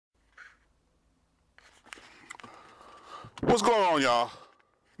What's going on, y'all?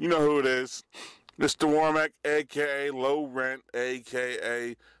 You know who it is. Mr. Warmack, a.k.a. Low Rent,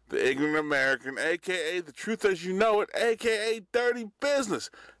 a.k.a. The Ignorant American, a.k.a. The Truth As You Know It, a.k.a. Dirty Business,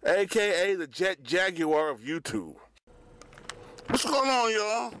 a.k.a. The Jet Jaguar of YouTube. What's going on,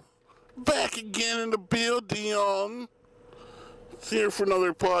 y'all? Back again in the building. Here for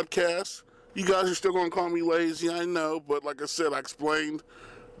another podcast. You guys are still going to call me lazy, I know, but like I said, I explained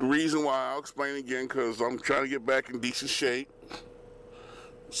the reason why. I'll explain again because I'm trying to get back in decent shape.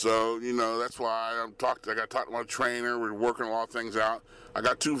 So, that's why I got to talk to my trainer. We're working a lot of things out. I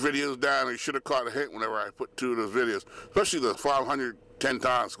got 2 videos down, and you should have caught a hint whenever I put 2 of those videos, especially the 510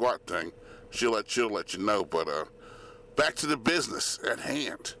 times squat thing. She'll let you know. But back to the business at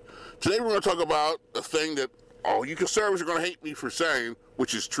hand. Today we're going to talk about a thing that all you conservatives are going to hate me for saying,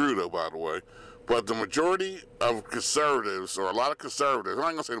 which is true, though, by the way. But the majority of conservatives, or a lot of conservatives, I'm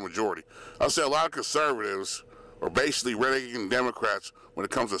not going to say the majority, I'll say a lot of conservatives are basically Reagan Democrats when it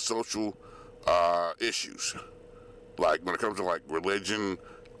comes to social issues. Like when it comes to like religion,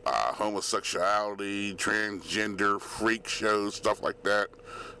 homosexuality, transgender, freak shows, stuff like that.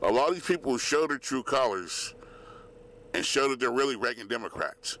 A lot of these people show their true colors and show that they're really Reagan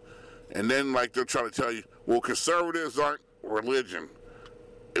Democrats. And then like they'll try to tell you, well, conservatives aren't religion.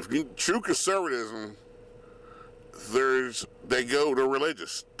 True conservatism, they're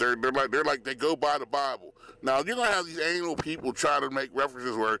religious. They're like they go by the Bible. Now you're gonna have these anal people try to make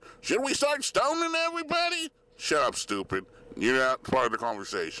references where should we start stoning everybody? Shut up, stupid. You're not part of the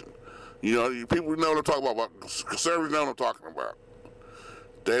conversation. People know what I'm talking about. Conservatives know what I'm talking about.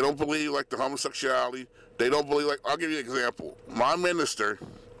 They don't believe like the homosexuality. They don't believe like. I'll give you an example. My minister,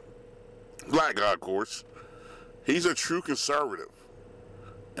 black guy, of course, he's a true conservative.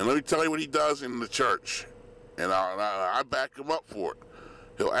 And let me tell you what he does in the church. And I back him up for it.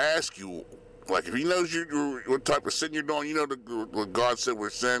 He'll ask you, like if he knows what type of sin you're doing, what God said were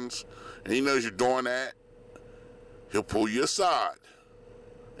sins, and he knows you're doing that, he'll pull you aside.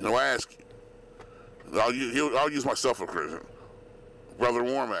 And he'll ask you. I'll use myself for Christian. Brother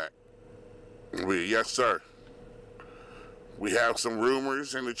Warmack. Yes, sir. We have some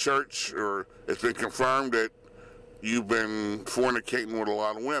rumors in the church, or it's been confirmed that you've been fornicating with a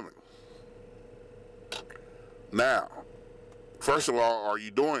lot of women. Now, first of all, are you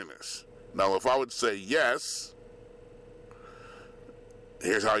doing this? Now, if I would say yes,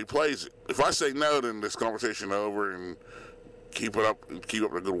 here's how he plays it. If I say no, then this conversation over and keep up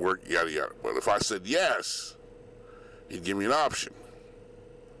the good work, yada yada. But if I said yes, he'd give me an option.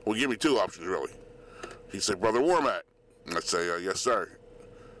 Well, give me 2 options really. He'd say, Brother Warmack. I'd say, yes, sir.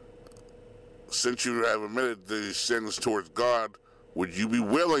 Since you have admitted these sins towards God, would you be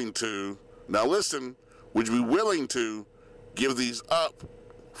willing to, now listen, would you be willing to give these up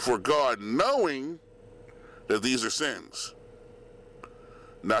for God, knowing that these are sins?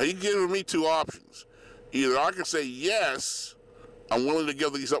 Now, he's giving me 2 options. Either I can say, yes, I'm willing to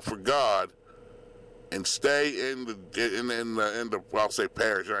give these up for God and stay in the I'll say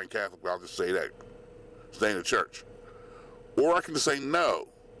parish, I ain't Catholic, but I'll just say that, stay in the church. Or I can just say no,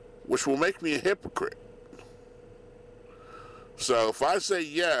 which will make me a hypocrite. So if I say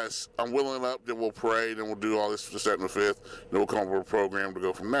yes, I'm willing up, then we'll pray, then we'll do all this, that, and the 5th, then we'll come up with a program to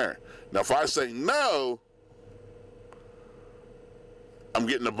go from there. Now if I say no, I'm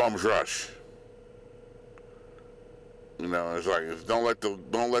getting a bum's rush. It's like don't let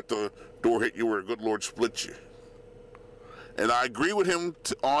the door hit you where a good Lord splits you. And I agree with him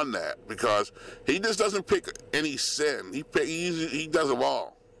on that because he just doesn't pick any sin. He does them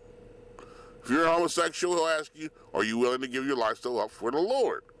all. If you're a homosexual, he'll ask you, are you willing to give your lifestyle up for the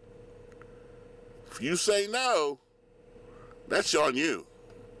Lord? If you say no, that's on you.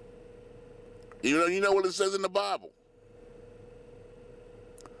 Even though you know what it says in the Bible.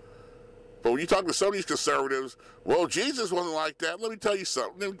 But when you talk to some of these conservatives, well, Jesus wasn't like that. Let me tell you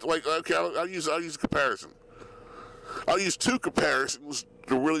something. Like, okay, I'll use a comparison. I'll use 2 comparisons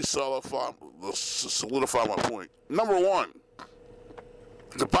to really solidify my point. Number 1,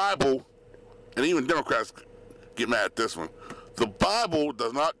 the Bible, and even Democrats get mad at this one, the Bible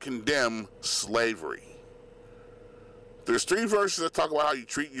does not condemn slavery. There's 3 verses that talk about how you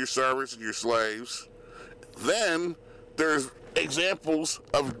treat your servants and your slaves. Then there's examples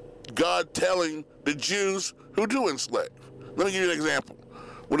of God telling the Jews who do enslave. Let me give you an example.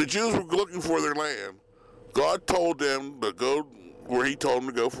 When the Jews were looking for their land, God told them to go where he told them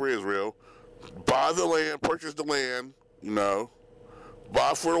to go for Israel, buy the land, purchase the land,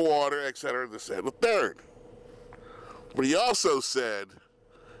 buy for the water, etc., this, and the third. But he also said,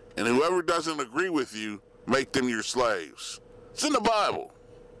 and whoever doesn't agree with you, make them your slaves. It's in the Bible.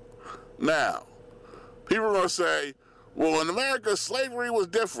 Now, people are going to say, Well, in America, slavery was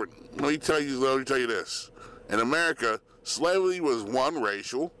different. Let me tell you this. In America, slavery was one,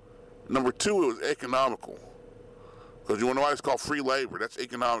 racial. Number two, it was economical. Because you want to know why it's called free labor? That's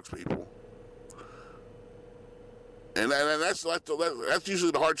economics, people. And that's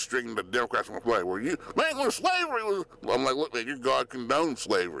usually the heartstring that the Democrats want to play. Where when slavery was, I'm like, look, man, your God condoned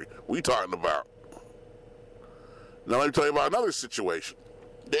slavery. What are you talking about? Now let me tell you about another situation.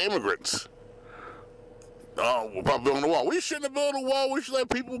 The immigrants. Oh, about building a wall. We shouldn't have built a wall. We should let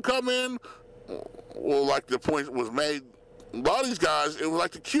people come in. Well, like the point was made, a lot of these guys, it was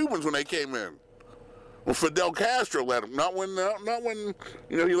like the Cubans when they came in. When Fidel Castro let them, not when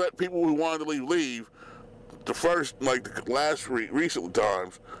he let people who wanted to leave. The first, like the last recent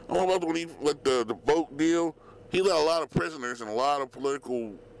times. I don't know about when he let the boat deal. He let a lot of prisoners and a lot of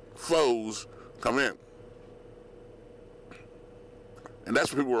political foes come in. And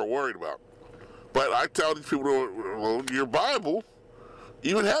that's what people were worried about. But I tell these people, well, your Bible,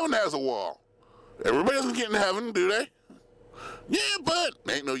 even heaven has a wall. Everybody doesn't get in heaven, do they? Yeah, but.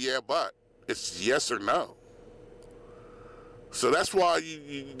 Ain't no yeah, but. It's yes or no. So that's why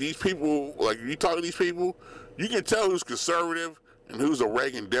these people, like you talk to these people, you can tell who's conservative and who's a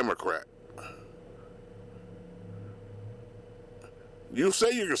Reagan Democrat. You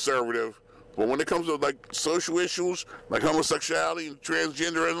say you're conservative, but when it comes to like social issues, like homosexuality and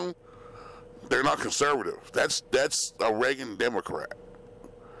transgenderism, they're not conservative. That's a Reagan Democrat.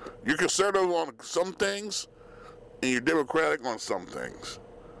 You're conservative on some things, and you're Democratic on some things.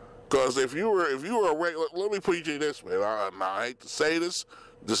 Because if you were a Reagan, let me put you this way. I hate to say this.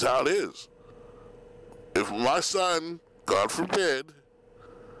 This is how it is. If my son, God forbid,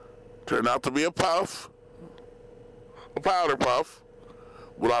 turned out to be a powder puff,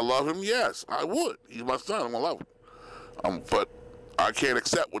 would I love him? Yes, I would. He's my son. I'm gonna love him. But I can't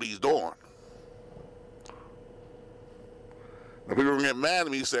accept what he's doing. Now, people are going to get mad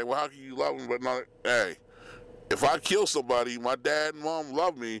at me saying, well, how can you love him but not... Hey, if I kill somebody, my dad and mom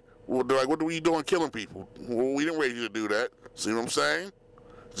love me, well, they're like, what are you doing killing people? Well, we didn't raise you to do that. See what I'm saying?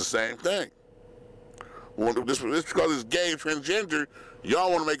 It's the same thing. Well, just because it's gay and transgender,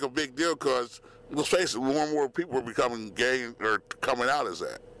 y'all want to make a big deal because, let's face it, more and more people are becoming gay or coming out as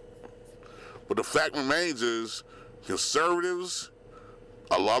that. But the fact remains is conservatives,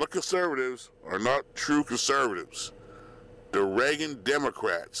 a lot of conservatives are not true conservatives. The Reagan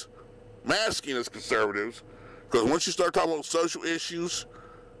Democrats, masking as conservatives, because once you start talking about social issues,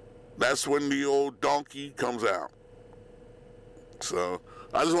 that's when the old donkey comes out. So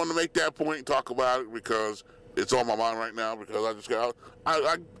I just wanted to make that point and talk about it because it's on my mind right now. Because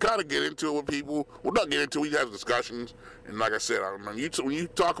I gotta get into it with people. Well, not get into it. We have discussions, and like I said, when you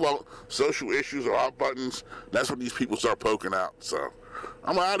talk about social issues or hot buttons, that's when these people start poking out. So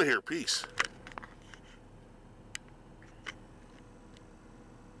I'm out of here. Peace.